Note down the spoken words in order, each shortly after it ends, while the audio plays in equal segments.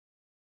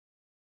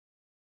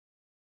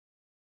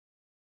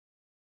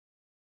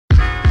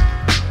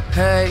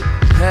Hey,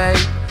 hey,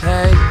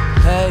 hey,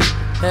 hey,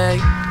 hey,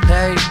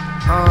 hey,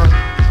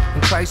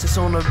 and Crisis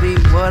on the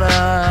beat, what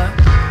up?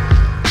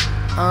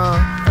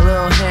 A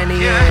little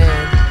Henny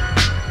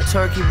and a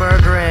turkey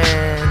burger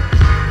and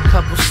a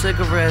couple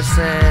cigarettes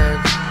and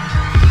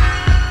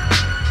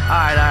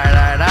Alright,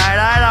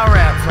 I'll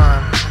rap,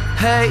 fun.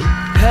 Hey,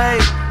 hey,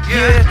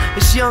 yeah,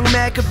 it's Young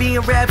Maccabee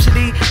and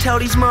Rapsody. Tell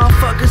these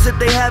motherfuckers that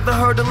they haven't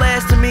heard the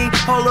last of me.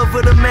 All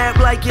over the map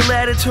like your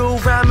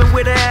latitude, rhyming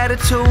with an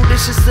attitude.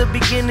 This is the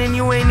beginning,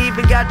 you ain't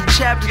even got the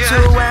chapter 2.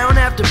 I don't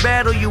have to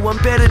battle you, I'm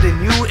better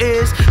than you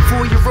is.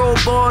 4-year-old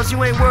bars,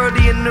 you ain't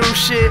worthy of new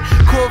shit.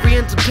 Corey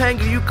and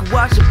Topanga, you can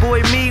watch the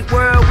boy Meat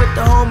World with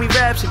the homie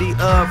Rapsody.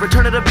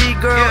 Return of the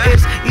beat, girl,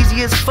 it's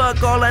easy as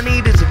fuck. All I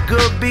need is a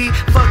good beat.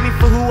 Fuck me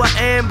for who I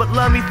am, but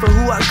love me for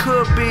who I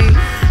could be.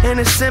 And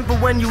it's simple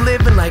when you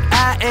living like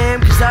I am,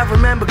 cause I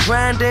remember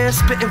grinding,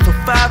 spitting for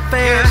 5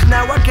 fans.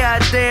 Now I got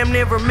damn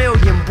near 1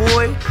 million,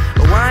 boy.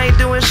 Oh, I ain't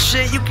doing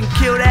shit, you can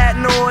kill that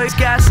noise.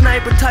 Got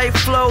sniper type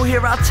flow, here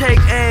I'll take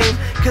aim.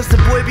 Cause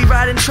the boy be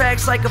riding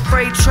tracks like a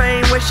freight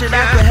train. Wish that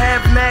I could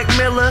have Mac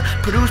Miller,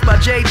 produced by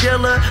J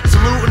Dilla.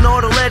 Saluting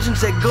all the legends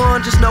that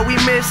gone, just know we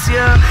miss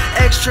ya.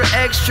 Extra,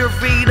 extra,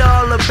 read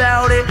all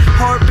about it.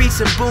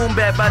 Heartbeats and boom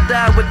bap, I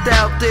die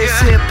without this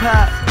hip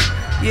hop.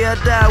 Yeah,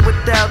 I die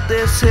without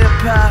this hip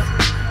hop.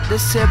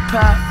 This hip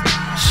hop.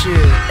 Shit,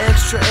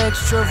 extra,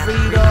 extra,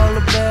 read all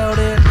about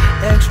it.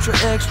 Extra,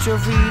 extra,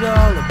 read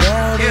all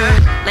about it.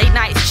 Late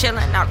nights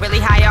chillin', not really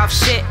high off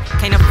shit.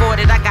 Can't afford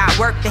it, I got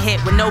work to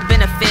hit with no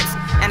benefits.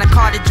 And a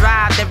car to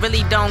drive that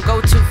really don't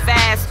go too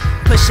fast.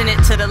 Pushing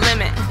it to the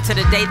limit, to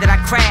the day that I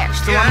crash.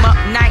 So I'm up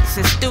nights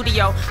in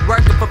studio,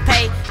 working for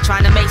pay.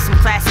 Trying to make some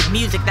classic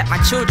music that my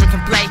children can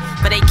play.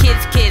 For they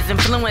kids,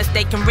 influence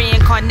they can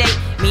reincarnate.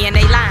 Me and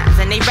they lines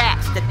and they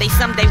raps that they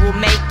someday will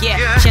make,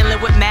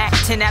 Chillin' with Mac,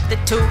 10 after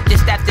 2,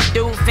 just after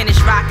do, finish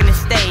rocking the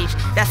stage.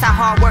 That's how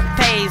hard work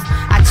pays.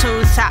 I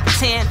choose top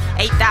 10,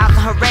 8,000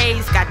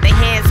 hoorays. Got their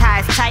hands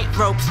high as tight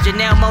ropes,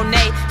 Janelle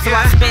Monáe. So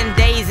I spend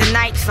days and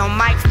nights on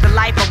mics, the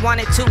life I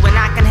wanted to, and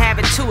I can have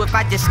it too if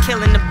I just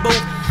kill in the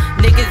booth.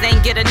 Niggas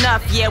ain't get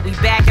enough, we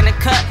back in the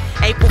cut.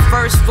 April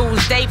 1st,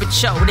 Fool's David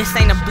show, this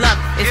ain't a bluff.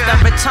 It's the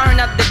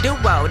return of the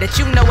duo that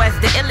you know as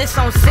the illest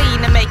on scene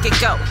to make it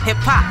go. Hip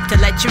hop to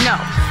let you know.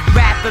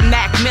 Rapping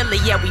Mac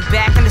Miller, we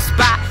back in the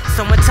spot.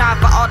 So one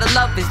time for all the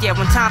lovers,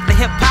 one time for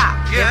hip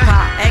hop. Hip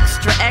hop,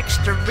 extra,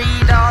 extra,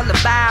 read all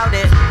about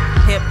it.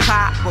 Hip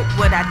hop, what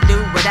would I do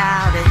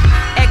without it?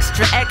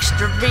 Extra,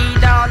 extra,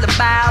 read all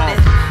about it.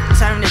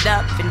 Turn it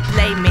up and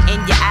play me in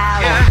your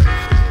hour.